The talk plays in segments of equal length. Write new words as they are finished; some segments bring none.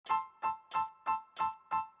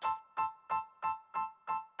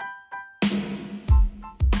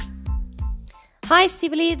Hi,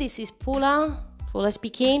 Steve Lee. This is Paula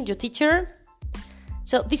speaking, your teacher.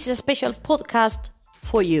 So this is a special podcast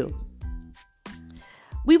for you.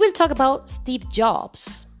 We will talk about Steve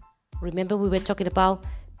Jobs. Remember, we were talking about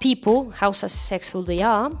people, how successful they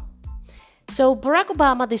are. So Barack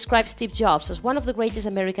Obama describes Steve Jobs as one of the greatest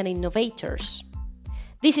American innovators.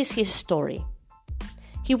 This is his story.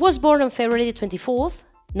 He was born on February 24th,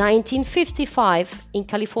 1955 in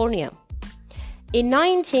California. In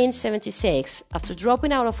 1976, after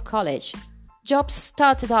dropping out of college, Jobs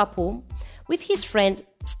started Apple with his friend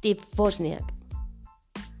Steve Wozniak.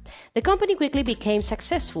 The company quickly became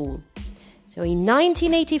successful. So in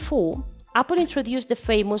 1984, Apple introduced the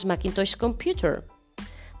famous Macintosh computer.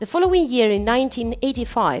 The following year, in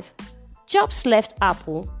 1985, Jobs left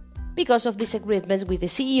Apple because of disagreements with the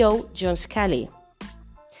CEO, John Sculley.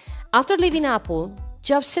 After leaving Apple,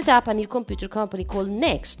 Jobs set up a new computer company called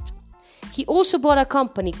Next. He also bought a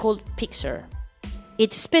company called Pixar.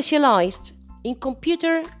 It specialized in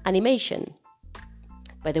computer animation.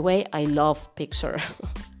 By the way, I love Pixar.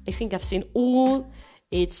 I think I've seen all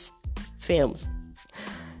its films.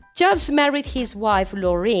 Jobs married his wife,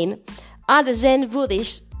 Laureen, at a Zen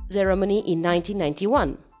Buddhist ceremony in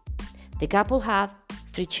 1991. The couple had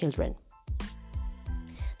 3 children.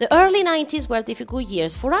 The early 90s were difficult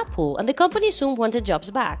years for Apple, and the company soon wanted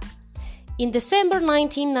Jobs back. In December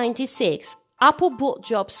 1996, Apple bought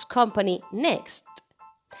Jobs' company Next.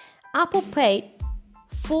 Apple paid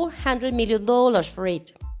 $400 million for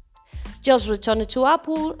it. Jobs returned to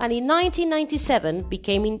Apple and in 1997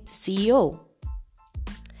 became CEO.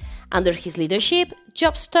 Under his leadership,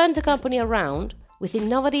 Jobs turned the company around with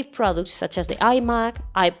innovative products such as the iMac,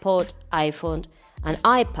 iPod, iPhone, and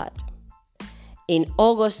iPad. In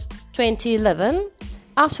August 2011,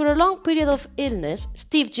 after a long period of illness,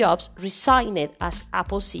 Steve Jobs resigned as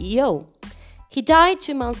Apple CEO. He died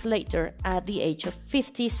 2 months later at the age of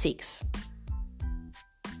 56.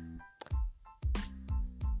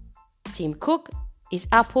 Tim Cook is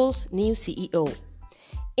Apple's new CEO.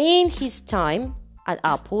 In his time at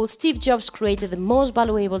Apple, Steve Jobs created the most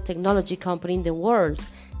valuable technology company in the world.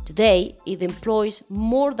 Today, it employs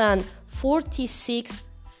more than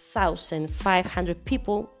 46,500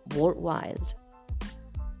 people worldwide.